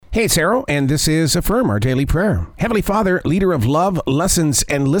Hey, it's Arrow, and this is Affirm, our daily prayer. Heavenly Father, leader of love, lessons,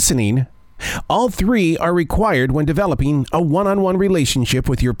 and listening, all three are required when developing a one-on-one relationship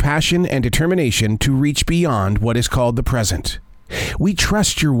with your passion and determination to reach beyond what is called the present. We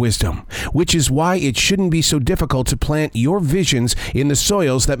trust your wisdom, which is why it shouldn't be so difficult to plant your visions in the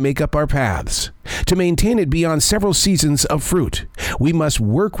soils that make up our paths. To maintain it beyond several seasons of fruit, we must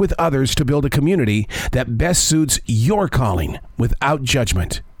work with others to build a community that best suits your calling without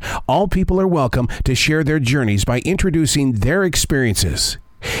judgment. All people are welcome to share their journeys by introducing their experiences.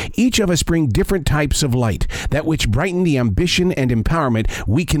 Each of us bring different types of light, that which brighten the ambition and empowerment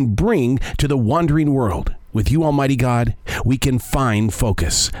we can bring to the wandering world. With you, Almighty God, we can find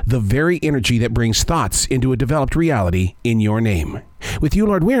focus, the very energy that brings thoughts into a developed reality in your name. With you,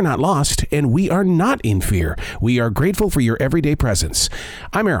 Lord, we are not lost, and we are not in fear. We are grateful for your everyday presence.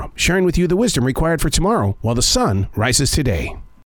 I'm Arrow, sharing with you the wisdom required for tomorrow while the sun rises today.